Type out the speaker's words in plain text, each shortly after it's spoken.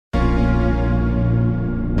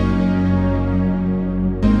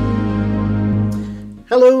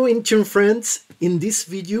Hello Intune friends! In this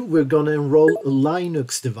video we're gonna enroll a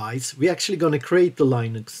Linux device. We're actually gonna create the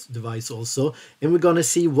Linux device also, and we're gonna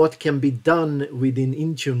see what can be done within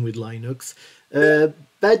Intune with Linux.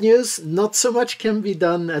 Bad news, not so much can be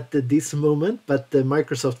done at this moment, but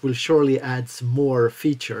Microsoft will surely add some more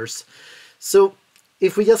features. So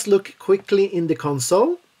if we just look quickly in the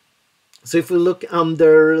console, so if we look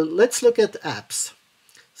under, let's look at apps.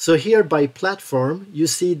 So here by platform, you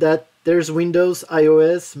see that there's Windows,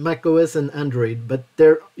 iOS, macOS, and Android, but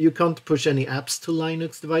there you can't push any apps to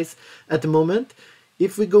Linux device at the moment.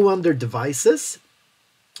 If we go under devices,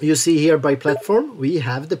 you see here by platform, we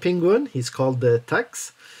have the Penguin. He's called the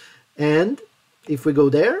Tux. And if we go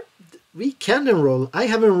there, we can enroll. I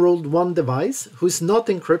have enrolled one device who's not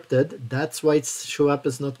encrypted. That's why it's show up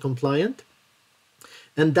as not compliant.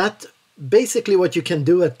 And that basically what you can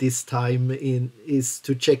do at this time is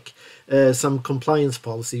to check some compliance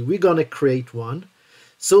policy. We're gonna create one.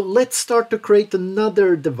 So let's start to create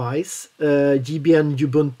another device, GBN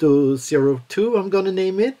Ubuntu 02, I'm gonna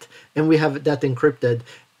name it, and we have that encrypted.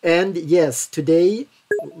 And yes, today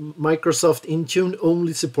Microsoft Intune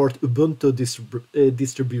only support Ubuntu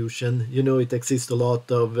distribution. You know, it exists a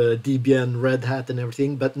lot of Debian, Red Hat and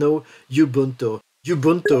everything, but no Ubuntu.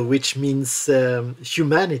 Ubuntu, which means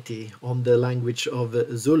humanity on the language of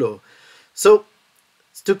Zulu. So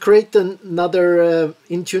to create another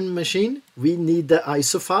Intune machine, we need the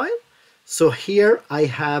ISO file. So here I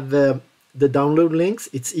have the download links.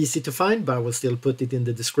 It's easy to find, but I will still put it in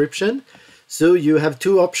the description. So you have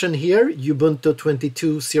two options here, Ubuntu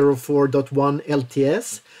 22.04.1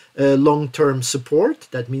 LTS, long-term support.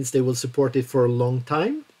 That means they will support it for a long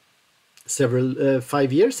time,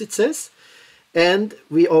 5 years it says. And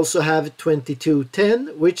we also have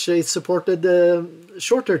 22.10, which is supported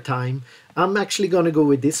shorter time. I'm actually going to go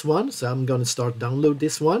with this one, so I'm going to start download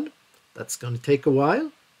this one. That's going to take a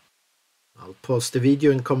while. I'll pause the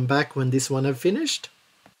video and come back when this one have finished.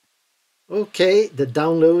 Okay, the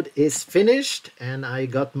download is finished and I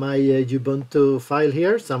got my Ubuntu file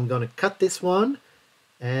here, so I'm going to cut this one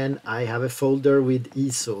and I have a folder with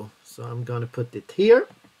ISO, so I'm going to put it here.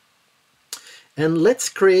 And let's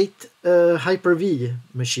create a Hyper-V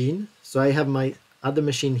machine. So I have my other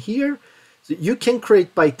machine here. So you can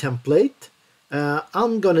create by template.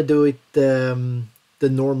 I'm going to do it the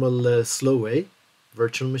normal slow way,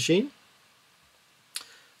 virtual machine.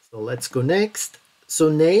 So let's go next. So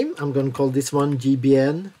name, I'm going to call this one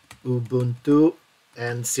GBN Ubuntu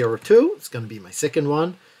and 02. It's going to be my second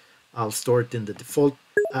one. I'll store it in the default.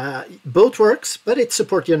 Both works, but it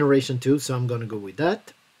supports generation 2, so I'm going to go with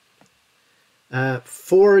that.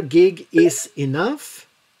 4 gig is enough.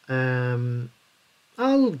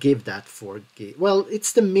 I'll give that 4 gig. Well,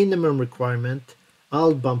 it's the minimum requirement.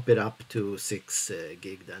 I'll bump it up to 6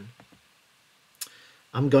 gig then.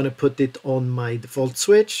 I'm gonna put it on my default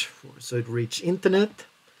switch so it reaches internet,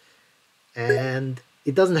 and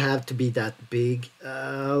it doesn't have to be that big.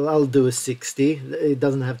 I'll do a 60. It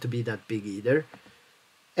doesn't have to be that big either.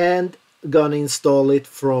 And gonna install it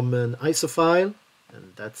from an ISO file.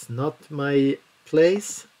 And that's not my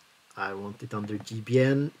place. I want it under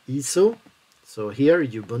GBN ISO. So here,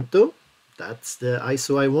 Ubuntu, that's the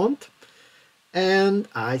ISO I want. And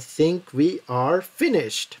I think we are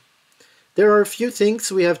finished. There are a few things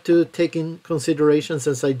we have to take in consideration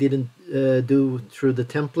since I didn't do through the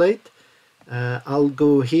template. I'll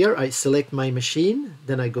go here, I select my machine,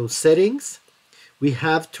 then I go settings. We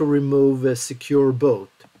have to remove a secure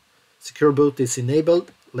boot. Secure boot is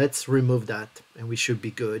enabled. Let's remove that and we should be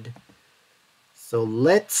good. So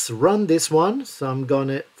let's run this one. So I'm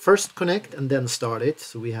gonna first connect and then start it,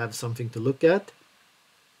 so we have something to look at.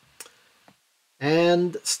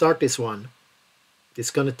 And start this one. It's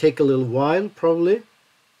gonna take a little while probably.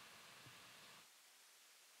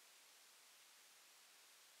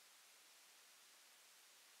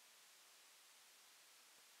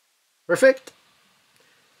 Perfect.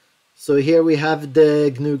 So here we have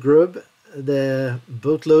the GNU Grub, the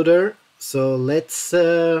bootloader. So let's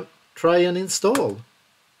try and install.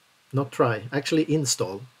 Not try, actually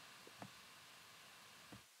install.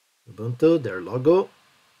 Ubuntu, their logo.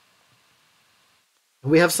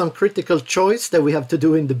 We have some critical choice that we have to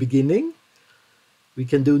do in the beginning. We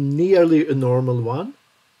can do nearly a normal one.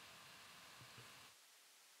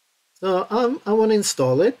 So I want to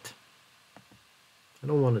install it. I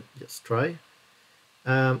don't want to just try.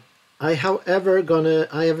 I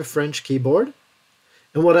have a French keyboard,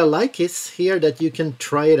 and what I like is here that you can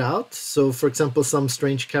try it out. So for example, some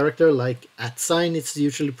strange character like @ it's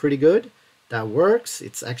usually pretty good. That works.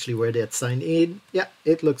 It's actually where the @ in. Yeah,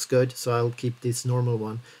 it looks good. So I'll keep this normal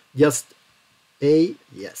one. Just A,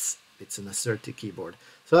 yes. it's an assertive keyboard.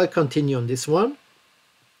 So I continue on this one.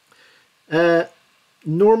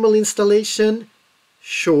 Normal installation,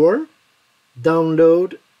 sure.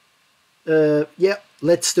 Download, yeah,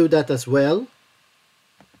 let's do that as well.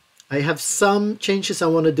 I have some changes I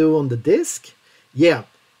want to do on the disk. Yeah,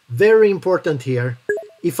 very important here.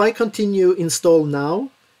 If I continue install now,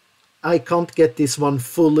 I can't get this one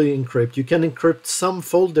fully encrypted. You can encrypt some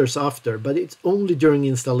folders after, but it's only during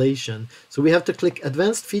installation. So we have to click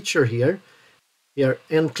advanced feature here,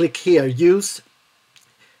 and click here, use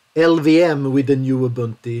LVM with the new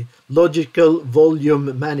Ubuntu, logical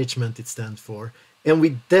volume management it stands for. And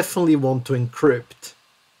we definitely want to encrypt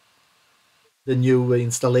the new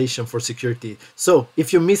installation for security. So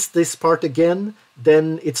if you miss this part again,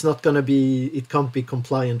 then it's not going to be, it can't be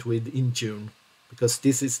compliant with Intune, because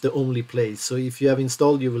this is the only place. So if you have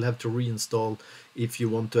installed, you will have to reinstall if you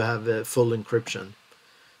want to have a full encryption.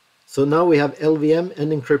 So now we have LVM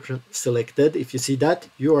and encryption selected. If you see that,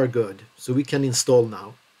 you are good. So we can install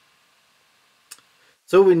now.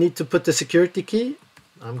 So we need to put the security key.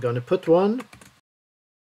 I'm going to put one.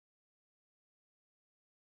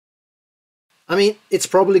 I mean, it's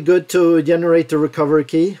probably good to generate the recovery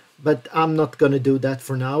key, but I'm not going to do that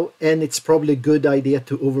for now. And it's probably a good idea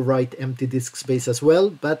to overwrite empty disk space as well,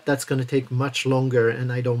 but that's going to take much longer and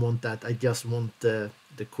I don't want that. I just want the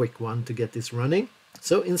quick one to get this running.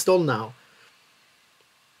 So install now.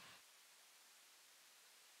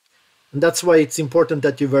 And that's why it's important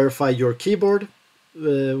that you verify your keyboard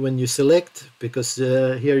when you select, because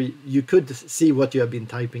here you could see what you have been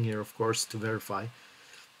typing here, of course, to verify.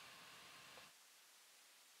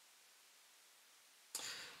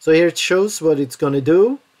 So here it shows what it's going to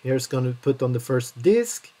do. Here it's going to put on the first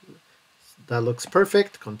disk. That looks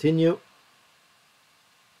perfect. Continue.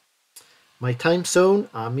 My time zone,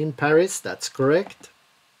 I'm in Paris. That's correct.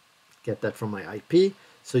 Get that from my IP.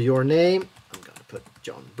 So your name, I'm going to put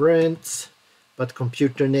John Brent. But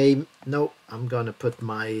computer name, no, I'm going to put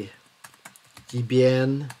my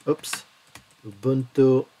GBN, oops,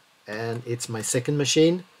 Ubuntu, and it's my second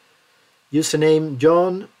machine. Username,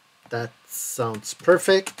 John. That sounds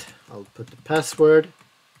perfect. I'll put the password.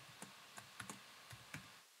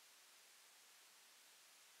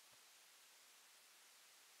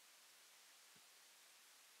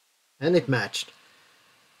 And it matched.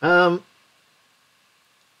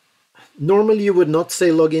 Normally you would not say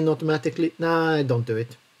login automatically. Nah, I don't do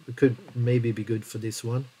it. It could maybe be good for this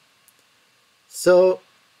one. So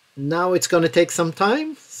now it's going to take some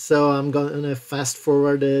time. So I'm going to fast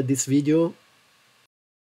forward this video.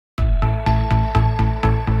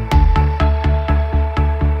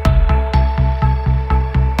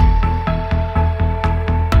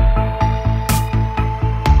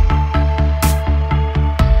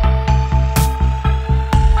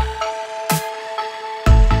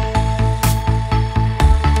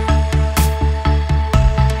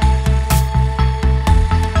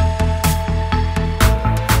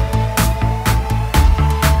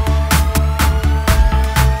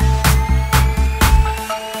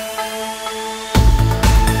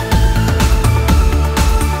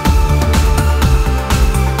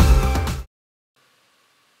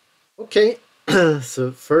 Okay,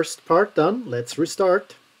 so first part done. Let's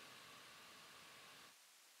restart.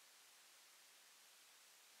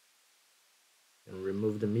 And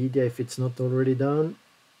remove the media if it's not already done.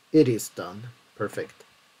 It is done. Perfect.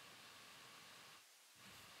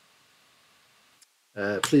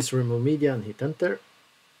 Please remove media and hit enter.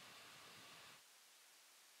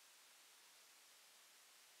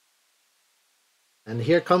 And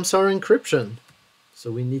here comes our encryption.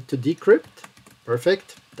 So we need to decrypt.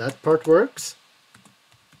 Perfect. That part works.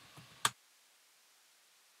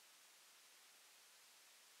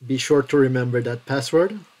 Be sure to remember that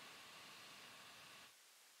password.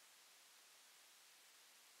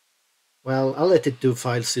 Well, I'll let it do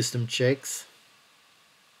file system checks.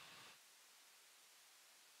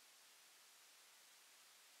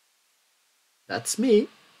 That's me.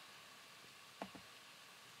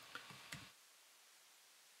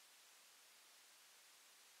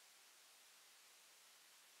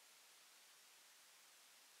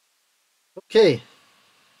 Okay,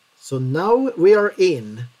 so now we are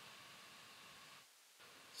in.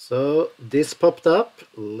 So this popped up.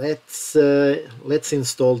 Let's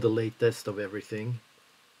install the latest of everything.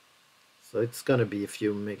 So it's gonna be a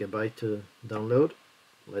few megabytes to download.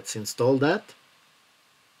 Let's install that.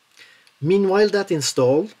 Meanwhile that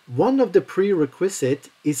installed, one of the prerequisites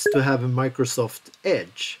is to have a Microsoft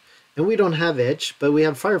Edge. And we don't have Edge, but we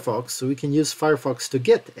have Firefox, so we can use Firefox to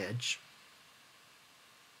get Edge.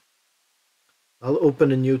 I'll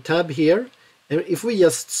open a new tab here, and if we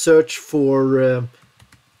just search for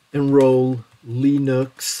Enroll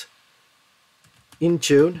Linux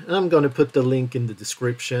Intune. And I'm going to put the link in the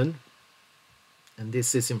description. And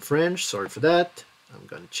this is in French, sorry for that. I'm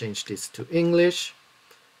going to change this to English.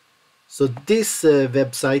 So this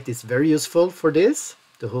website is very useful for this.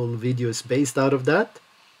 The whole video is based out of that.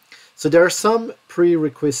 So there are some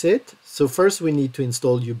prerequisites. So first we need to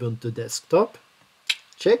install Ubuntu Desktop.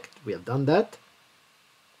 Checked, we have done that.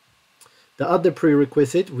 The other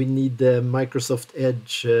prerequisite, we need the Microsoft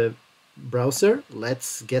Edge browser.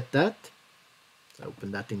 Let's get that. So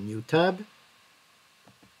open that in new tab.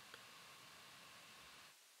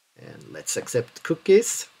 And let's accept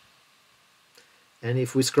cookies. And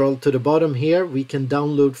if we scroll to the bottom here, we can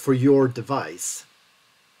download for your device.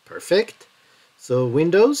 Perfect. So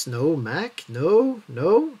Windows, no. Mac, no.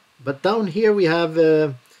 But down here we have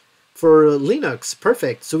for Linux,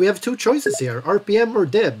 perfect. So we have two choices here, RPM or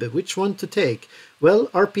Deb. Which one to take? Well,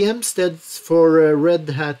 RPM stands for Red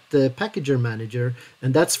Hat Packager Manager,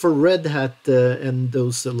 and that's for Red Hat and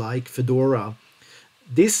those like Fedora.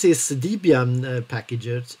 This is Debian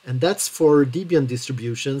packages, and that's for Debian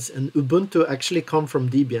distributions, and Ubuntu actually come from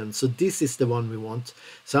Debian, so this is the one we want.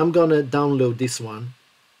 So I'm gonna download this one.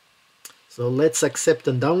 So let's accept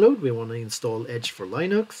and download. We want to install Edge for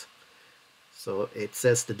Linux. So it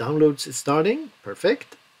says the downloads is starting,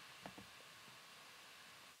 perfect.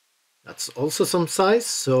 That's also some size,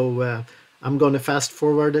 so I'm gonna fast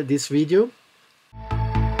forward this video.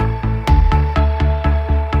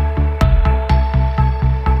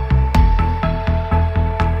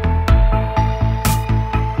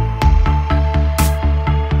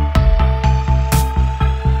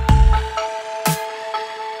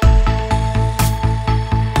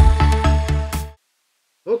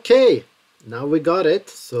 Okay, now we got it.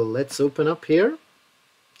 So let's open up here.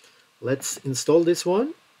 Let's install this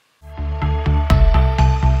one.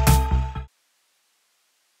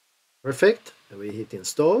 Perfect. And we hit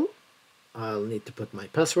install. I'll need to put my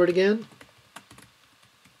password again.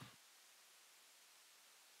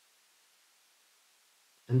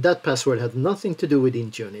 And that password has nothing to do with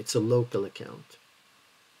Intune. It's a local account.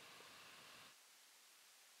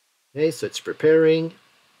 Okay, so it's preparing.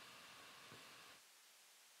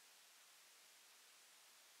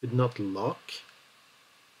 Could not lock.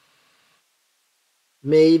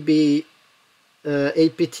 Maybe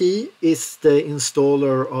APT is the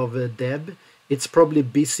installer of Deb. It's probably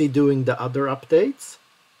busy doing the other updates.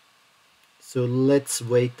 So let's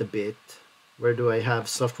wait a bit. Where do I have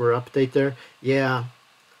software updater? Yeah,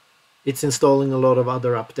 it's installing a lot of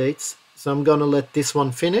other updates. So I'm gonna let this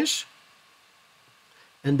one finish.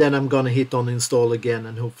 And then I'm gonna hit on install again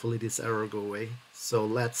and hopefully this error go away. So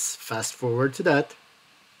let's fast forward to that.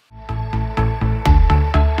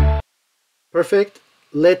 Perfect.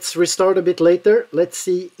 Let's restart a bit later. Let's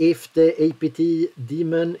see if the apt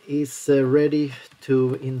daemon is ready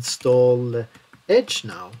to install Edge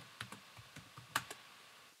now.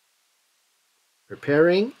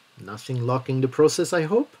 Preparing. Nothing locking the process, I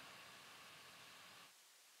hope.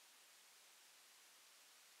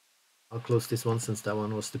 I'll close this one since that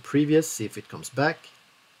one was the previous. See if it comes back.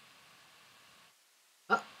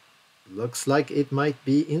 Ah, looks like it might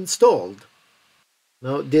be installed.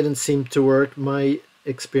 No, it didn't seem to work. My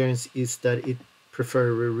experience is that it prefers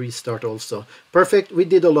a restart also. Perfect, we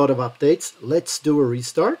did a lot of updates. Let's do a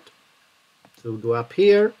restart. So we go up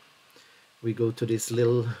here, we go to this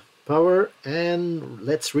little power, and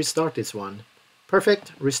let's restart this one.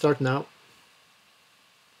 Perfect, restart now.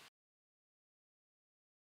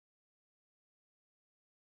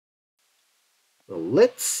 So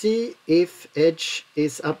let's see if Edge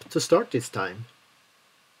is up to start this time.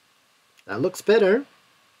 That looks better.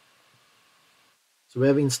 So we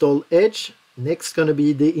have installed Edge. Next gonna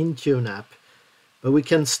be the Intune app, but we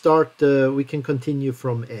can start. We can continue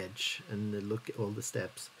from Edge and look at all the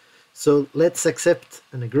steps. So let's accept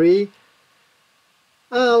and agree.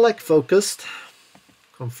 Like focused,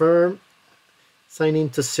 confirm, sign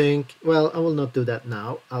into sync. Well, I will not do that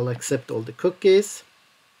now. I'll accept all the cookies.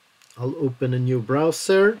 I'll open a new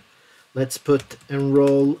browser. Let's put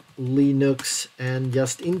Enroll Linux and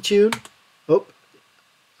just Intune. Oh,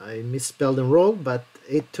 I misspelled Enroll, but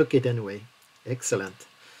it took it anyway. Excellent.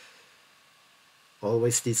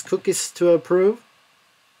 Always these cookies to approve.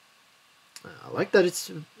 I like that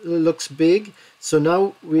it looks big. So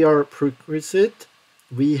now we are prerequisite.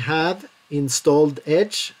 We have installed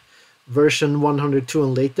Edge version 102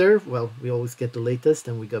 and later. Well, we always get the latest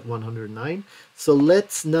and we got 109. So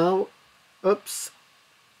let's now, oops.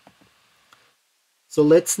 So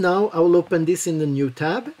let's now, I will open this in the new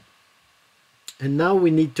tab. And now we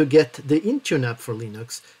need to get the Intune app for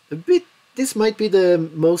Linux. A bit this might be the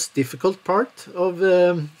most difficult part of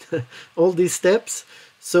all these steps.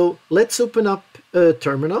 So let's open up a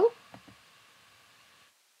terminal.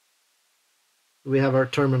 We have our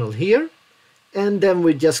terminal here, and then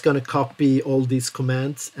we're just going to copy all these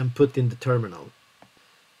commands and put in the terminal.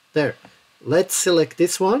 There. Let's select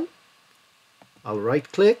this one. I'll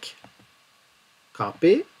right click,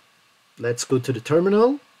 copy. Let's go to the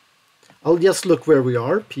terminal. I'll just look where we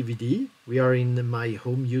are, pvd. We are in my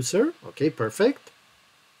home user. Okay, perfect.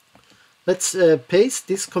 Let's paste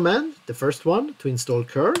this command, the first one, to install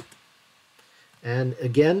curl. And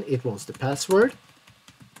again, it wants the password.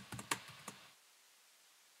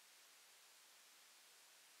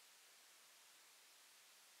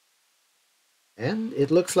 And it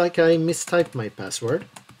looks like I mistyped my password.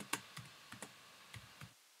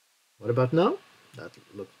 What about now? That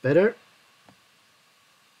looks better.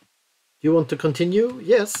 You want to continue?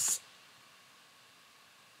 Yes.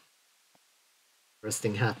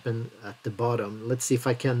 Interesting happen at the bottom. Let's see if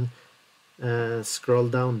I can scroll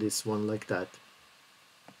down this one like that.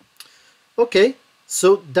 Okay,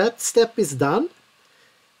 so that step is done.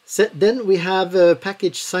 So then we have a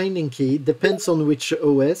package signing key, depends on which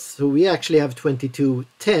OS. So we actually have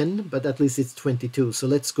 2210, but at least it's 22. So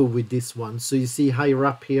let's go with this one. So you see higher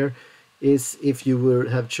up here is if you would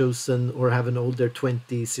have chosen or have an older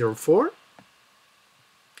 2004.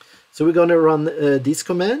 So we're going to run this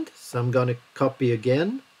command. So I'm going to copy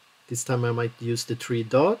again. This time I might use the 3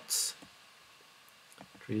 dots.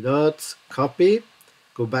 3 dots, copy,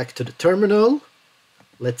 go back to the terminal.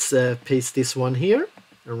 Let's paste this one here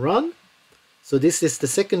and run. So this is the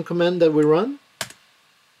second command that we run.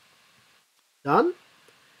 Done.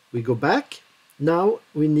 We go back. Now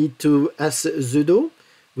we need to, as sudo,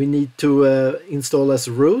 we need to install as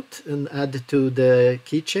root and add to the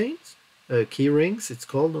keychains, key rings it's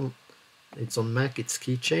called. It's on Mac, it's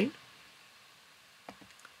keychain.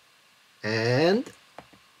 And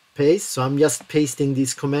paste. So I'm just pasting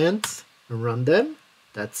these commands and run them.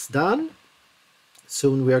 That's done.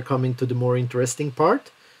 Soon we are coming to the more interesting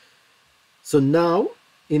part. So now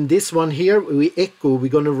in this one here, we're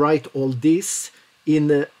going to write all this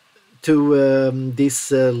in to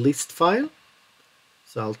this list file.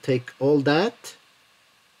 So I'll take all that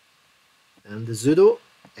and the sudo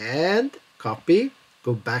and copy,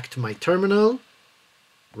 go back to my terminal,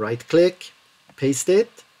 right click, paste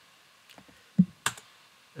it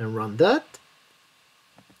and run that.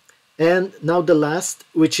 And now the last,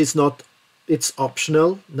 which is not, it's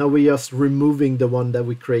optional. Now we're just removing the one that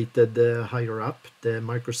we created higher up, the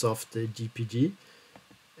Microsoft GPG.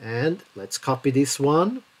 And let's copy this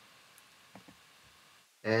one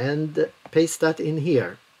and paste that in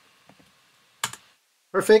here.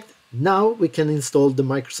 Perfect. Now we can install the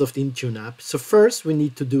Microsoft Intune app. So first we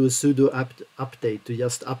need to do a sudo update to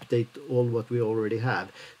just update all what we already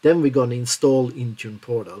have. Then we're going to install Intune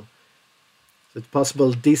portal. So it's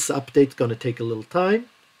possible this update is going to take a little time.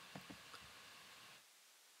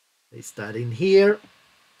 Paste that in here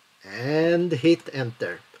and hit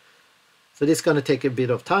enter. So this is going to take a bit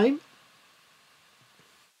of time.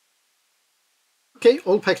 Okay,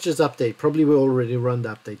 all packages update. Probably we already run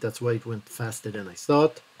the update. That's why it went faster than I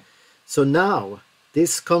thought. So now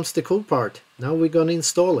this comes the cool part. Now we're going to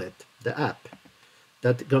install it, the app.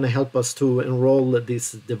 That's going to help us to enroll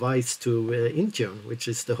this device to Intune, which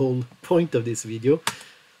is the whole point of this video.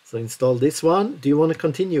 So install this one. Do you want to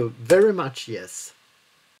continue? Very much yes.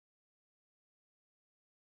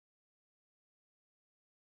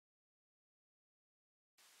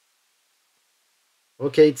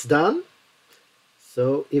 Okay, it's done.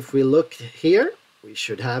 So if we look here, we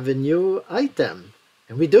should have a new item.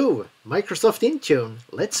 And we do. Microsoft Intune.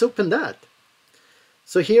 Let's open that.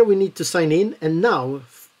 So here we need to sign in. And now,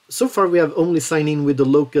 so far we have only signed in with the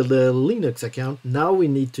local Linux account. Now we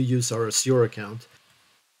need to use our Azure account.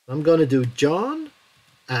 I'm going to do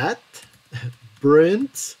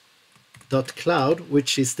john@brunt.cloud,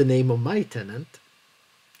 which is the name of my tenant.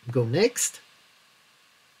 Go next.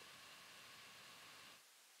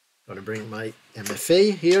 I'm going to bring my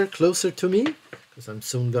MFA here closer to me because I'm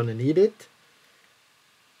soon going to need it.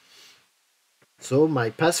 So my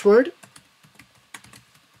password.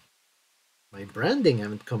 My branding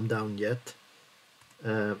haven't come down yet.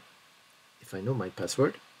 If I know my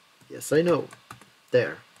password. Yes, I know.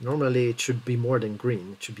 There. Normally it should be more than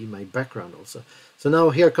green. It should be my background also. So now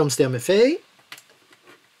here comes the MFA.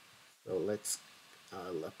 So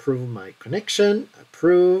I'll approve my connection.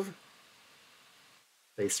 Approve.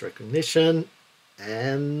 Face recognition.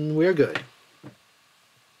 And we're good.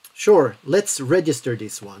 Sure, let's register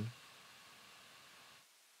this one.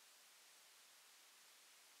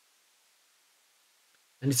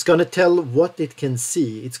 And it's going to tell what it can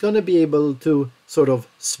see. It's going to be able to sort of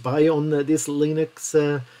spy on this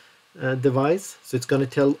Linux device. So it's going to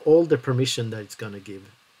tell all the permission that it's going to give.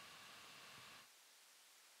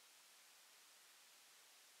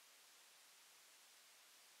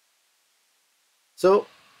 So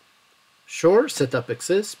sure, setup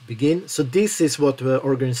access, begin. So this is what the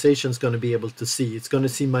organization is going to be able to see. It's going to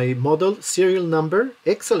see my model, serial number.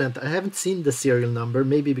 Excellent. I haven't seen the serial number,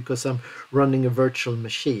 maybe because I'm running a virtual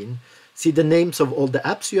machine. See the names of all the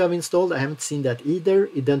apps you have installed. I haven't seen that either.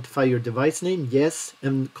 Identify your device name, yes,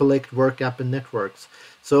 and collect work app and networks.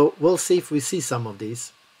 So we'll see if we see some of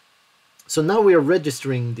these. So now we are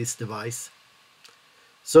registering this device.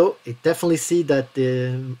 So it definitely see that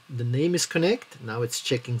the name is connect. Now it's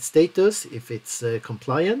checking status if it's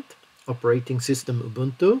compliant. Operating system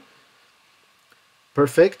Ubuntu.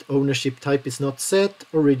 Perfect. Ownership type is not set.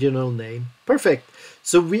 Original name. Perfect.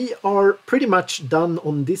 So we are pretty much done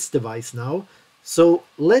on this device now. So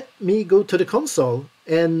let me go to the console,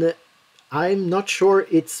 and I'm not sure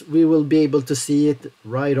we will be able to see it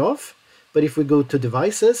right off. But if we go to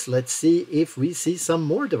devices, let's see if we see some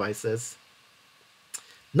more devices.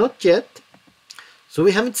 Not yet. So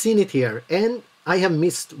we haven't seen it here, and I have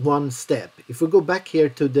missed one step. If we go back here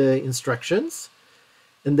to the instructions,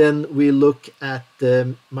 and then we look at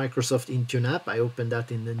the Microsoft Intune app, I opened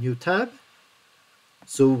that in the new tab.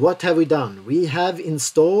 So what have we done? We have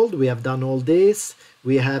installed, we have done all this,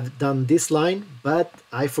 we have done this line, but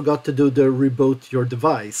I forgot to do the reboot your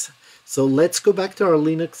device. So let's go back to our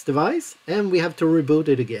Linux device, and we have to reboot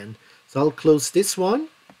it again. So I'll close this one.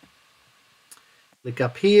 Click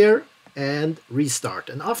up here and restart.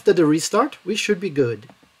 And after the restart, we should be good.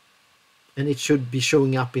 And it should be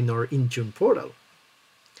showing up in our Intune portal.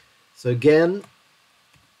 So again,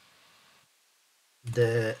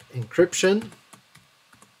 the encryption.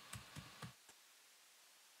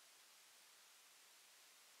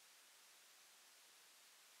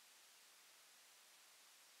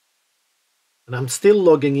 And I'm still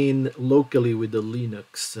logging in locally with the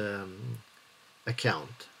Linux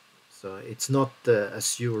account. So it's not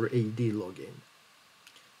Azure AD login,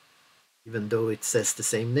 even though it says the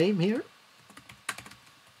same name here.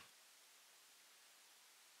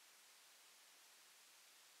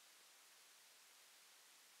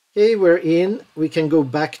 Okay, we're in. We can go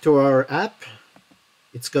back to our app.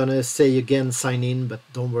 It's gonna say again sign in, but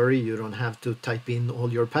don't worry, you don't have to type in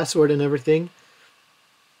all your password and everything.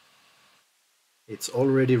 It's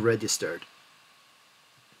already registered.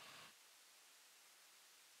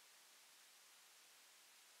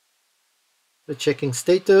 The checking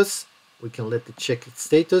status, we can let it check its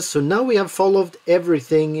status. So now we have followed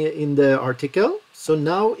everything in the article. So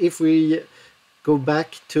now if we go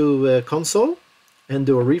back to console and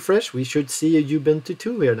do a refresh, we should see a Ubuntu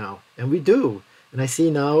 2 here now. And we do. And I see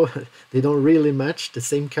now they don't really match the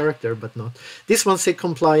same character, but not. This one say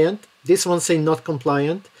compliant. This one say not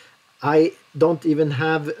compliant. I don't even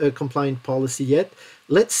have a compliant policy yet.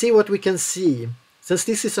 Let's see what we can see. Since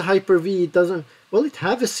this is a Hyper-V, it doesn't, well, it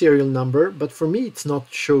have a serial number, but for me it's not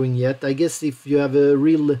showing yet. I guess if you have a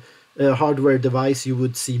real hardware device, you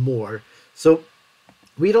would see more. So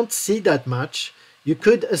we don't see that much. You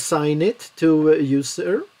could assign it to a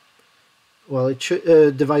user. Well, it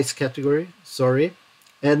should, device category, sorry.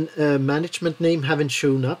 And management name haven't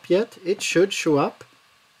shown up yet. It should show up.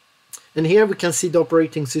 And here we can see the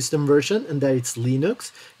operating system version, and that it's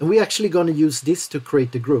Linux. And we're actually going to use this to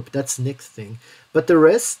create the group. That's the next thing. But the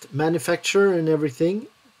rest, manufacturer and everything,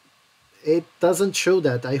 it doesn't show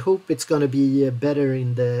that. I hope it's going to be better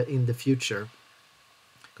in the future,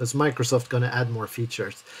 because Microsoft going to add more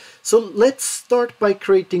features. So let's start by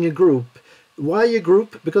creating a group. Why a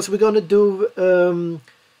group? Because we're going to do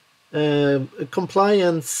a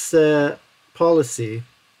compliance policy.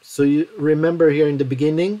 So you remember here in the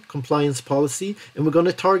beginning, compliance policy, and we're going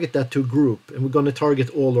to target that to a group, and we're going to target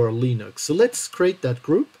all our Linux. So let's create that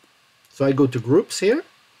group. So I go to groups here,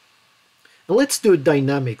 and let's do it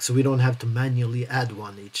dynamic so we don't have to manually add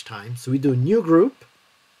one each time. So we do a new group.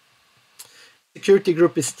 Security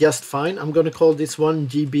group is just fine. I'm going to call this one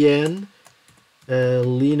GBN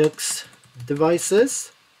Linux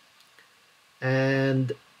devices,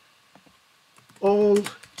 and all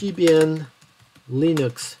GBN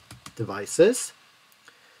Linux devices.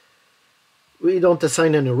 We don't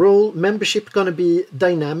assign any role. Membership going to be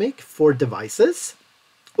dynamic for devices.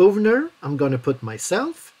 Owner, I'm going to put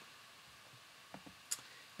myself.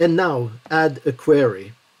 And now add a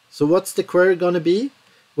query. So what's the query going to be?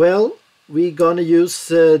 Well, we're going to use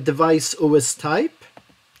device OS type,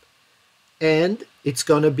 and it's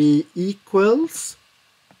going to be equals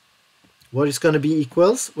What is going to be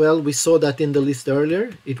equals? Well, we saw that in the list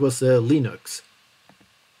earlier. It was Linux.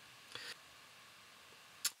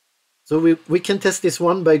 So we can test this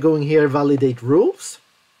one by going here, validate rules.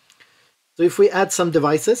 So if we add some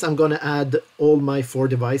devices, I'm going to add all my 4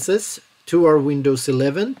 devices to our Windows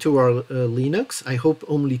 11, to our Linux. I hope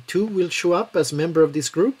only 2 will show up as member of this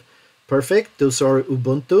group. Perfect. Those are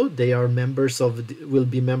Ubuntu. They are will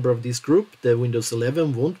be member of this group. The Windows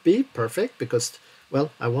 11 won't be. Perfect, because,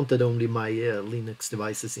 well, I wanted only my Linux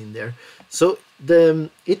devices in there. So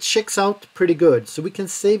it checks out pretty good. So we can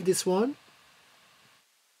save this one.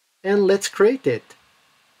 And let's create it.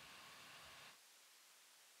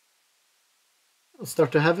 I'll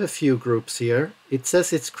start to have a few groups here. It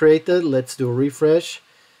says it's created. Let's do a refresh.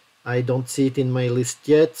 I don't see it in my list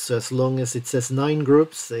yet, so as long as it says 9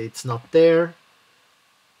 groups, it's not there.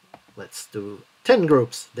 Let's do 10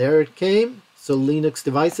 groups. There it came. So Linux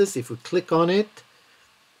devices, if we click on it,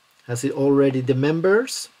 has it already the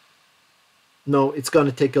members? No, it's going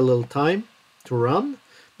to take a little time to run,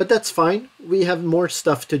 but that's fine. We have more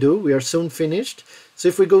stuff to do. We are soon finished. So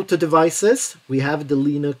if we go to devices, we have the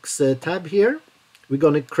Linux tab here. We're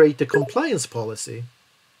going to create a compliance policy.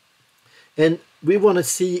 And we want to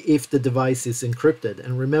see if the device is encrypted.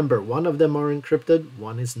 And remember, one of them are encrypted,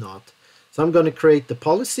 one is not. So I'm going to create the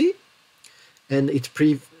policy. And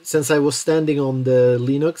since I was standing on the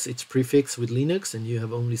Linux, it's prefixed with Linux, and you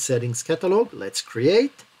have only settings catalog. Let's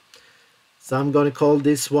create. So I'm going to call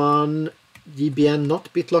this one DBN,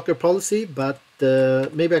 not BitLocker policy, but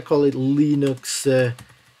maybe I call it Linux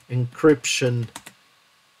encryption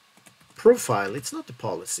profile. It's not a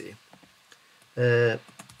policy.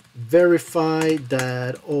 Verify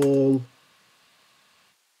that all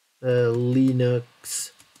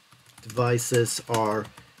Linux devices are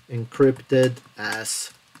encrypted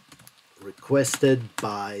as requested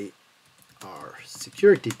by our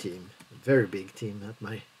security team, a very big team at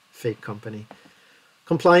my fake company.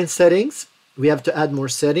 Compliance settings. We have to add more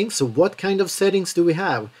settings. So what kind of settings do we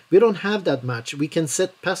have? We don't have that much. We can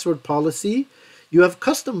set password policy. You have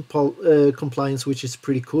custom compliance, which is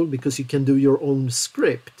pretty cool because you can do your own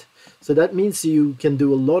script. So that means you can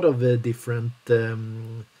do a lot of different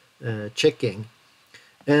checking.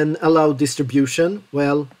 And allow distribution.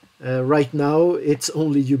 Well, right now it's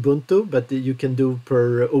only Ubuntu, but you can do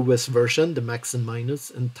per OS version, the max and minus,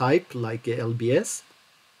 and type like LBS.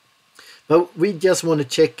 But we just want to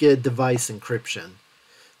check device encryption.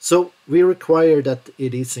 So we require that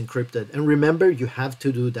it is encrypted. And remember, you have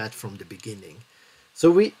to do that from the beginning. So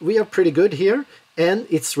we are pretty good here, and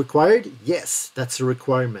it's required. Yes, that's a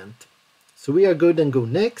requirement. So we are good and go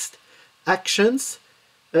next. Actions.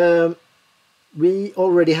 We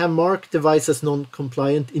already have marked devices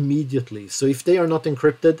non-compliant immediately. So if they are not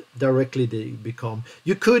encrypted, directly they become.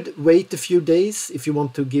 You could wait a few days if you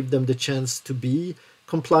want to give them the chance to be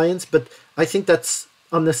compliant, but I think that's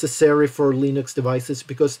unnecessary for Linux devices,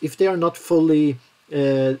 because if they are not fully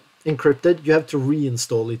encrypted, you have to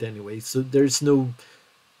reinstall it anyway. So there's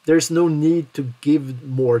no need to give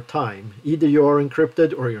more time. Either you are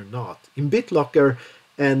encrypted or you're not. In BitLocker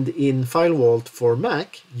and in FileVault for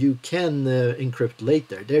Mac, you can encrypt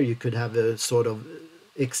later. There you could have a sort of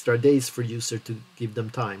extra days for user to give them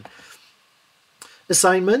time.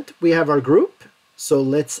 Assignment, we have our group. So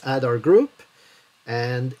let's add our group,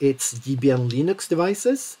 and it's GBN Linux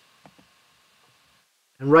devices.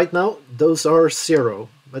 And right now those are 0,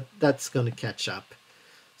 but that's going to catch up.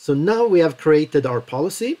 So now we have created our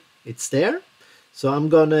policy. It's there. So I'm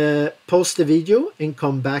going to post the video and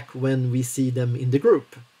come back when we see them in the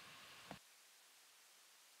group.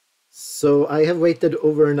 So I have waited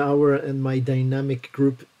over an hour and my dynamic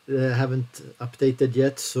group haven't updated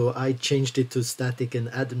yet. So I changed it to static and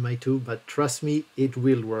added my 2. But trust me, it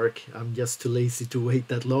will work. I'm just too lazy to wait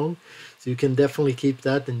that long. So you can definitely keep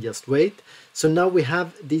that and just wait. So now we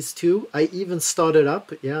have these 2. I even started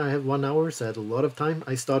up. Yeah, I have 1 hour, so I had a lot of time.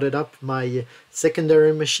 I started up my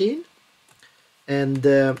secondary machine. And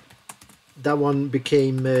that one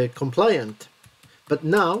became compliant. But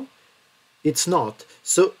now it's not.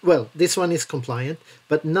 So, well, this one is compliant.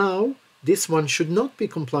 But now this one should not be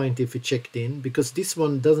compliant if we checked in, because this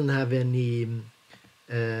one doesn't have any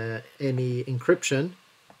encryption.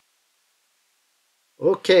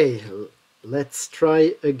 Okay, let's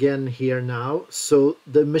try again here now. So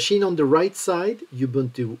the machine on the right side,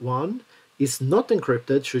 Ubuntu 1, is not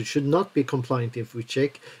encrypted, so it should not be compliant if we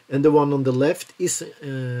check. And the one on the left is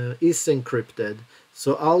encrypted.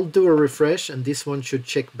 So I'll do a refresh, and this one should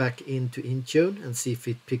check back into Intune and see if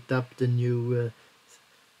it picked up the new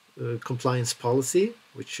compliance policy,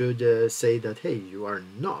 which should say that, hey, you are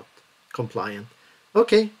not compliant.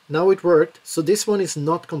 Okay, now it worked. So this one is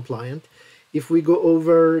not compliant. if we go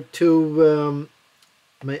over to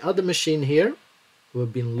my other machine here, who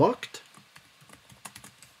have been locked,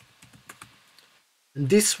 and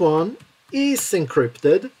this one is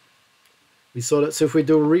encrypted. We saw that. So if we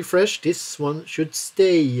do a refresh, this one should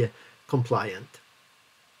stay compliant.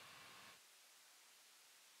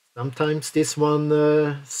 Sometimes this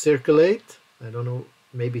one circulate. I don't know,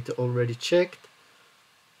 maybe it already checked.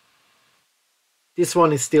 This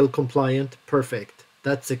one is still compliant. Perfect.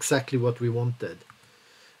 That's exactly what we wanted.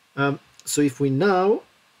 So if we now,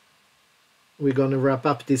 we're going to wrap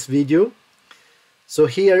up this video. So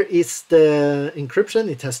here is the encryption.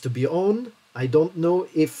 It has to be on. I don't know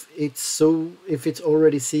if it's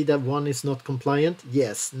already see that one is not compliant.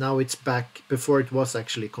 Yes, now it's back. Before it was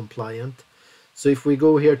actually compliant. So if we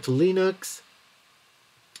go here to Linux,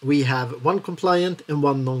 we have one compliant and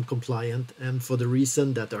one non-compliant, and for the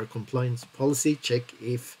reason that our compliance policy check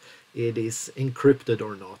if it is encrypted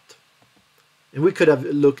or not. And we could have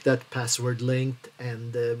looked at password length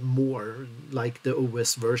and more, like the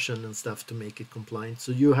OS version and stuff, to make it compliant.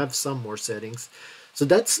 So you have some more settings. So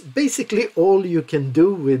that's basically all you can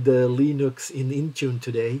do with Linux in Intune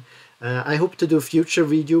today. I hope to do a future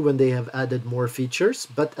video when they have added more features,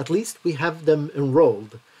 but at least we have them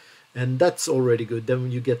enrolled. And that's already good.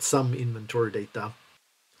 Then you get some inventory data.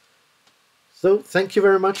 So thank you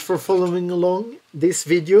very much for following along this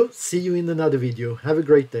video. See you in another video. Have a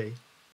great day.